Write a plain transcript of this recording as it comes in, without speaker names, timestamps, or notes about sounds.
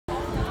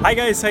Hi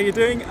guys, how you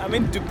doing? I'm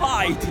in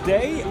Dubai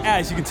today.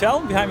 As you can tell,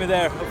 behind me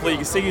there, hopefully you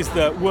can see, is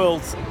the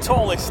world's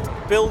tallest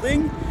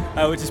building,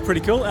 which is pretty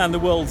cool, and the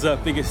world's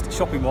biggest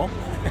shopping mall.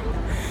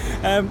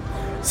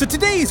 So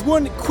today is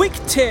one quick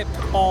tip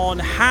on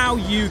how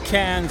you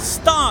can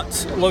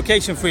start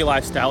location-free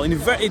lifestyle in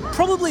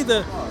probably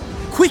the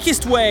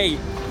quickest way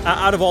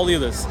out of all the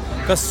others.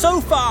 Because so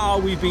far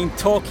we've been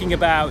talking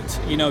about,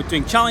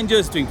 doing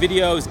challenges, doing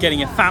videos,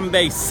 getting a fan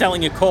base,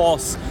 selling a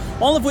course,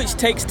 all of which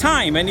takes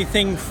time,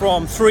 anything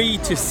from 3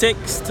 to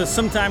 6 to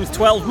sometimes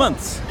 12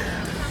 months.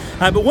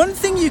 But one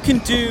thing you can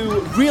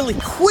do really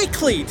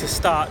quickly to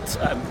start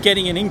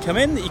getting an income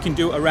in that you can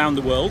do around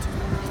the world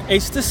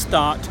is to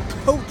start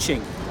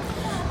coaching.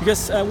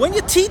 Because when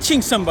you're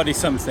teaching somebody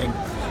something,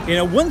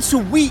 once a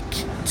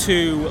week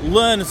to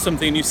learn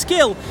something, a new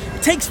skill,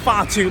 it takes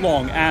far too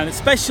long, and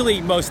especially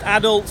most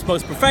adults,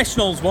 most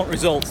professionals want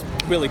results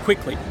really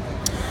quickly.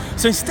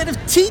 So instead of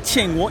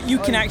teaching, what you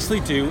can actually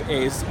do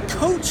is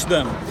coach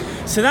them.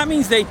 So that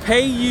means they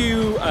pay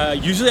you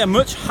usually a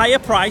much higher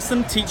price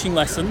than teaching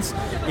lessons.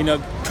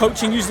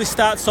 Coaching usually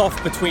starts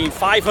off between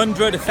 $500,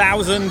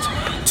 $1,000,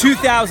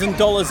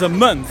 $2,000 a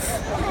month,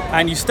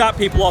 and you start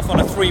people off on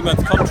a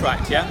 3-month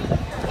contract, yeah?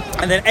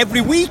 And then every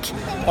week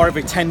or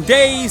every 10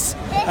 days,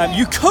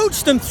 you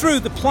coach them through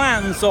the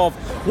plans of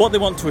what they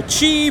want to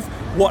achieve,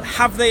 what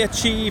have they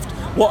achieved,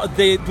 what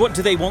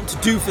do they want to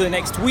do for the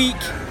next week,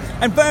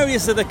 and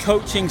various other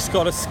coaching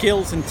sort of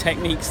skills and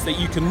techniques that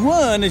you can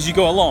learn as you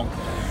go along.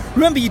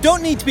 Remember, you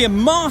don't need to be a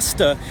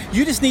master,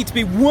 you just need to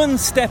be one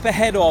step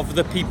ahead of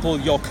the people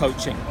you're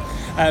coaching.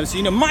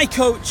 So my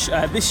coach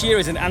this year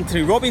is an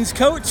Anthony Robbins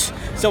coach,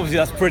 so obviously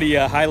that's pretty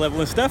high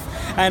level and stuff.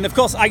 And of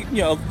course,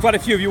 quite a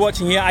few of you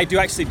watching here, I do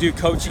actually do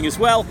coaching as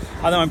well.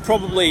 Although I'm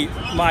probably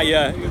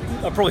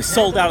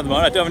sold out at the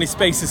moment. I don't have any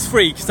spaces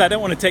free because I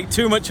don't want to take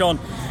too much on,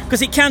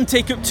 because it can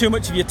take up too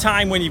much of your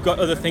time when you've got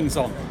other things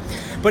on.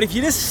 But if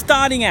you're just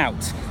starting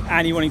out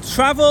and you want to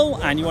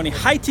travel and you want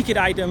high ticket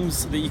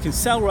items that you can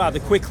sell rather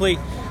quickly,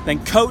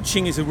 then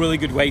coaching is a really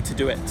good way to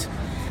do it.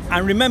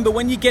 And remember,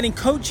 when you're getting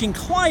coaching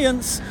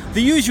clients, the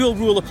usual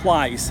rule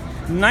applies.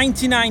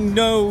 99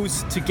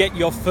 no's to get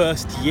your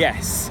first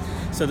yes.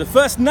 So the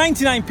first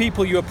 99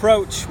 people you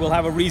approach will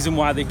have a reason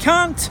why they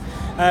can't.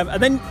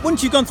 And then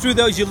once you've gone through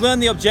those, you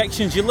learn the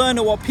objections, you learn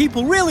what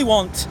people really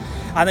want,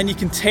 and then you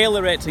can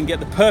tailor it and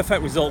get the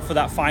perfect result for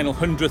that final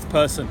 100th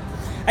person.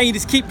 And you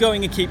just keep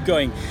going and keep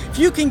going. If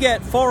you can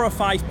get 4 or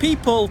 5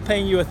 people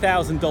paying you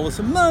 $1,000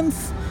 a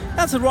month,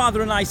 that's a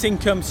rather nice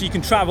income, so you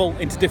can travel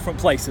into different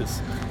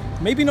places.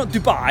 Maybe not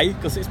Dubai,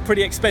 because it's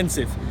pretty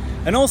expensive.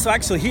 And also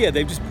actually here,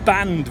 they've just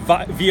banned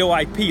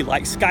VoIP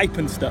like Skype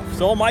and stuff.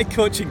 So all my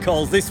coaching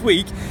calls this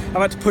week,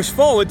 I've had to push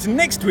forward to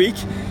next week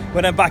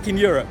when I'm back in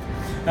Europe.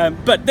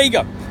 But there you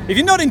go. If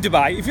you're not in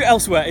Dubai, if you're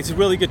elsewhere, it's a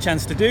really good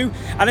chance to do.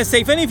 And I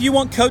say, if any of you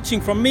want coaching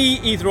from me,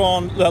 either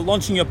on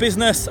launching your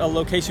business, a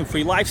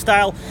location-free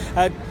lifestyle,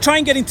 try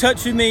and get in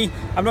touch with me.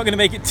 I'm not going to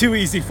make it too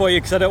easy for you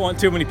because I don't want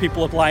too many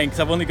people applying,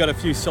 because I've only got a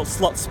few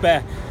slots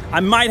spare.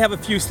 I might have a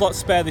few slots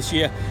spare this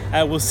year.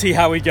 We'll see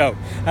how we go.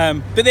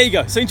 But there you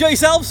go. So enjoy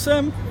yourselves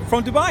from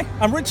Dubai.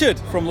 I'm Richard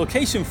from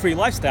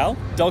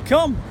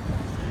locationfreelifestyle.com.